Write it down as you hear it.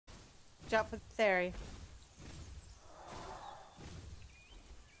Watch out for the theory.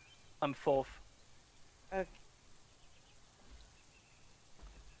 I'm 4th. Okay.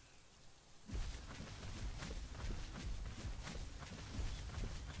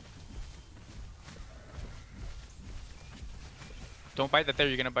 Don't bite the there.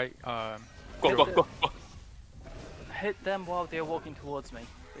 You're gonna bite. Go. Hit them while they're walking towards me,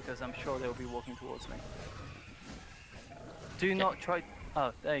 because I'm sure they'll be walking towards me. Do not try.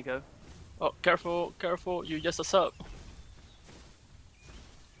 Oh, there you go. Oh, careful, careful! You just a sub.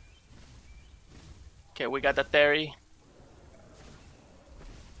 Okay, we got the theory.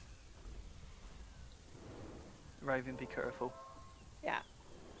 Raven, be careful. Yeah.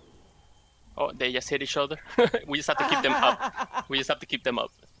 Oh, they just hit each other. We just have to keep them up. We just have to keep them up.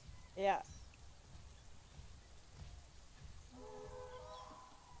 Yeah.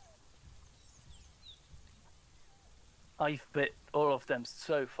 I've bit all of them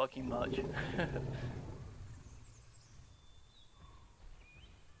so fucking much.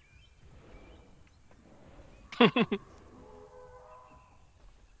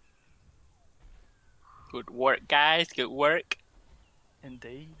 Good work, guys. Good work.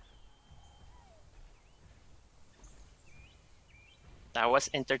 Indeed. That was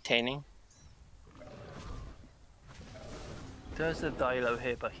entertaining. There's a Dilo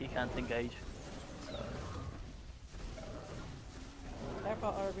here, but he can't engage. So.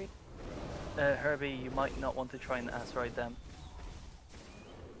 Careful, Herbie. Herbie, you might not want to try and ass ride them.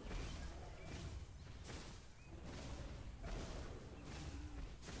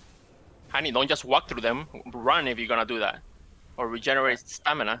 Honey, don't just walk through them. Run if you're gonna do that. Or regenerate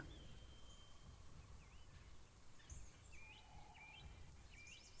stamina.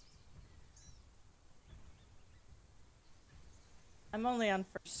 I'm only on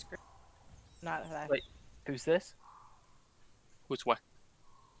first screen. Not that. Wait, who's this? Who's what?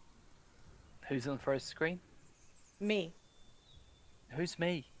 Who's on first screen? Me. Who's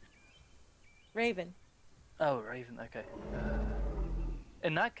me? Raven. Oh, Raven, okay.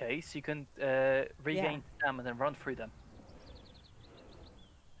 In that case, you can regain stamina and run through them.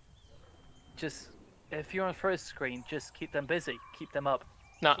 Just, if you're on first screen, just keep them busy. Keep them up.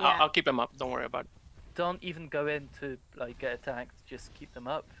 No, Yeah. I'll keep them up. Don't worry about it. Don't even go in to like get attacked. Just keep them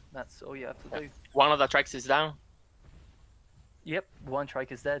up. That's all you have to do. One of the tracks is down. Yep, one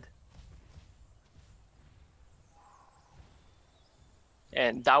trike is dead.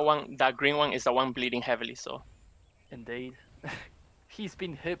 And that one, that green one, is the one bleeding heavily. So Indeed. He's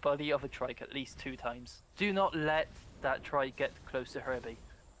been hit by the other trike at least 2 times. Do not let that trike get close to Herbie.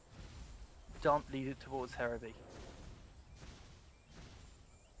 Don't lead it towards Herbie.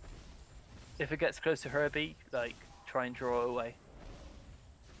 If it gets close to Herbie, like, try and draw away.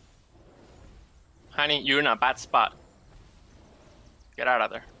 honey, you're in a bad spot. Get out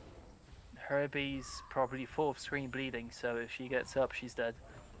of there. Herbie's probably 4th screen bleeding, so if she gets up, she's dead.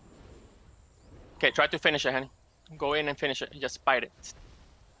 Okay, try to finish it, honey. Go in and finish it. Just bite it.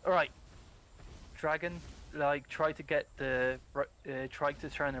 Alright. Dragon, like, try to get the trike to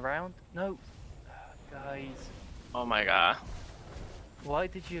turn around. No. Guys. Oh my god. Why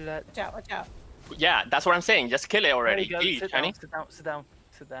did you let... Watch out, watch out. Yeah, that's what I'm saying. Just kill it already. There you Jeez, go. Sit honey. down, sit down, sit down,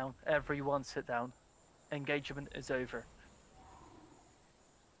 sit down. Everyone sit down. Engagement is over.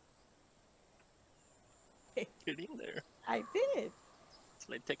 Get in there. I did. It's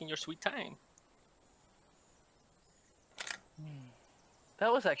like taking your sweet time.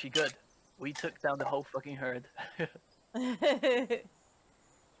 That was actually good. We took down the whole fucking herd. Good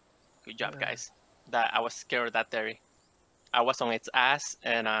job, guys. That I was scared of that theory. I was on its ass,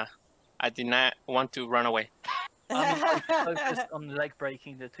 and I did not want to run away. I'm focused on leg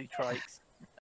breaking the 2 trikes.